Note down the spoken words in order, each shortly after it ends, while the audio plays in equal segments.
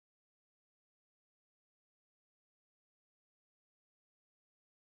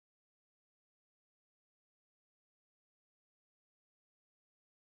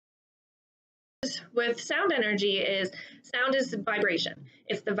with sound energy is sound is vibration.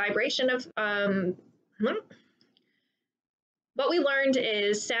 It's the vibration of what we learned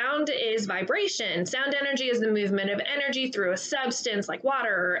is sound is vibration. Sound energy is the movement of energy through a substance like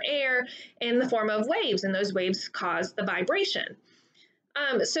water or air in the form of waves, and those waves cause the vibration.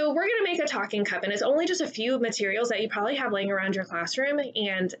 So we're going to make a talking cup, and it's only just a few materials that you probably have laying around your classroom,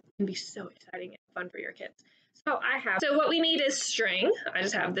 and it can be so exciting and fun for your kids. So what we need is string. I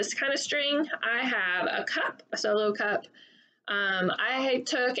just have this kind of string. I have a cup, a solo cup. I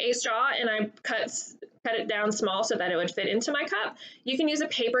took a straw and I cut it down small so that it would fit into my cup. You can use a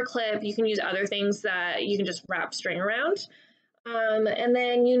paper clip. You can use other things that you can just wrap string around. And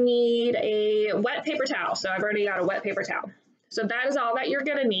then you need a wet paper towel. So I've already got a wet paper towel. So that is all that you're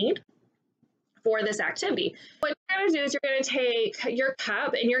going to need for this activity. What you're going to do is you're going to take your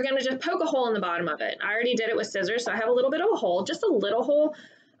cup and you're going to just poke a hole in the bottom of it. I already did it with scissors, so I have a little bit of a hole, just a little hole,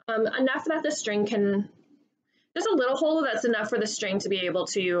 enough that the string can, just a little hole that's enough for the string to be able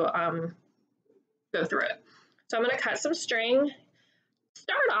to go through it. So I'm going to cut some string.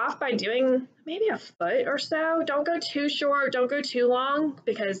 Start off by doing maybe a foot or so. Don't go too short, don't go too long,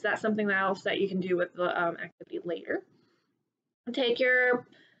 because that's something else that you can do with the activity later. Take your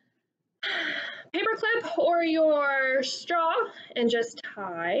paper clip or your straw and just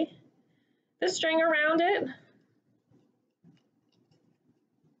tie the string around it.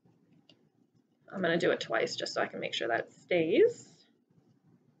 I'm going to do it twice just so I can make sure that it stays.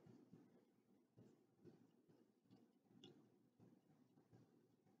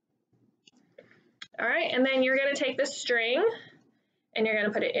 All right, and then you're going to take the string and you're going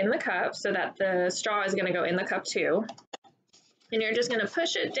to put it in the cup so that the straw is going to go in the cup too. And you're just going to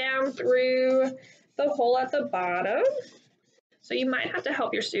push it down through the hole at the bottom. So you might have to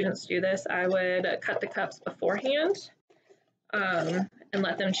help your students do this. I would cut the cups beforehand and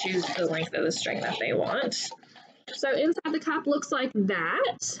let them choose the length of the string that they want. So inside the cup looks like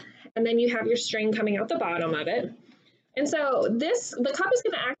that. And then you have your string coming out the bottom of it. And so the cup is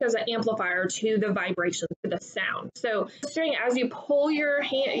going to act as an amplifier to the vibration, to the sound. So the string, as you pull your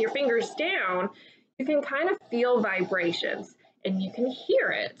fingers down, you can kind of feel vibrations and you can hear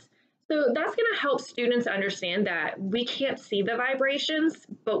it. So that's going to help students understand that we can't see the vibrations,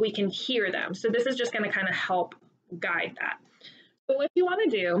 but we can hear them. So this is just going to kind of help guide that. So what you want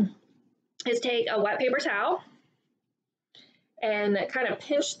to do is take a wet paper towel and kind of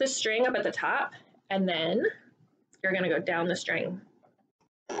pinch the string up at the top, and then you're going to go down the string.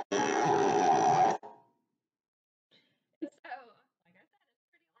 And so, like I said, it's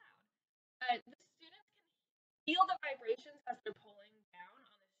pretty loud, but the students can feel the vibrations as they're pulling down on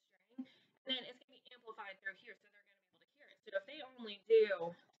the string, and then it's going to be amplified through here, so they're going to be able to hear it. So if they only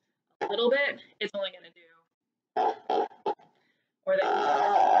do a little bit, it's only going to do, or they can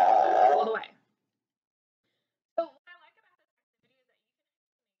hear all the way. So what I like about this activity is that you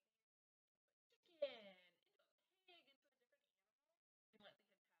can put chicken, pig, into a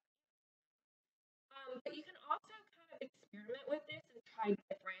different animal, and let the kids have it. But you can also kind of experiment with this and try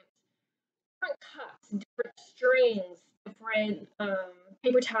different cups, different strings, different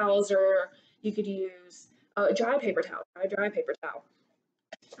paper towels, or you could use a dry paper towel.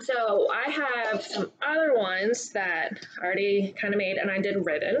 So I have some other ones that I already kind of made, and I did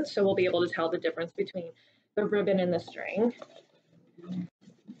ribbon, so we'll be able to tell the difference between the ribbon and the string.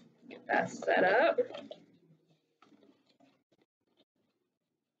 Get that set up.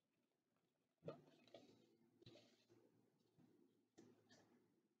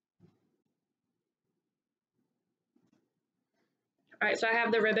 All right, so I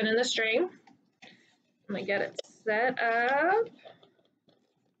have the ribbon and the string. I'm gonna get it set up.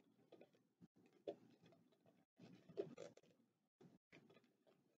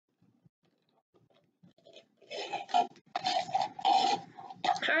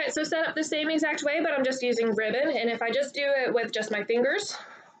 All right, so set up the same exact way, but I'm just using ribbon. And if I just do it with just my fingers,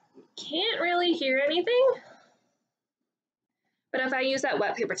 can't really hear anything. But if I use that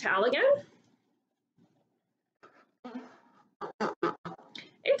wet paper towel again,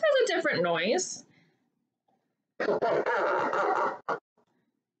 it does a different noise.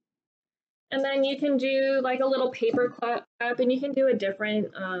 And then you can do like a little paper clip, and you can do a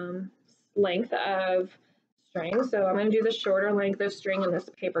different length of string. So I'm going to do the shorter length of string in this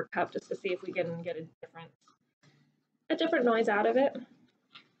paper cup just to see if we can get a different noise out of it.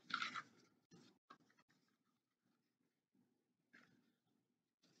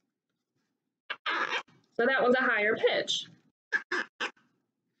 So that one's a higher pitch.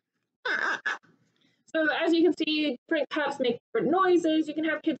 So as you can see, different cups make different noises. You can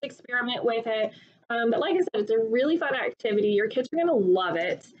have kids experiment with it. But like I said, it's a really fun activity. Your kids are going to love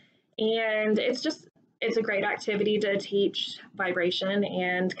it. And it's a great activity to teach vibration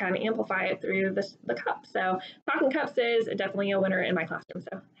and kind of amplify it through the cup. So Talking Cups is definitely a winner in my classroom.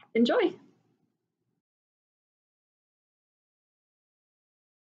 So enjoy.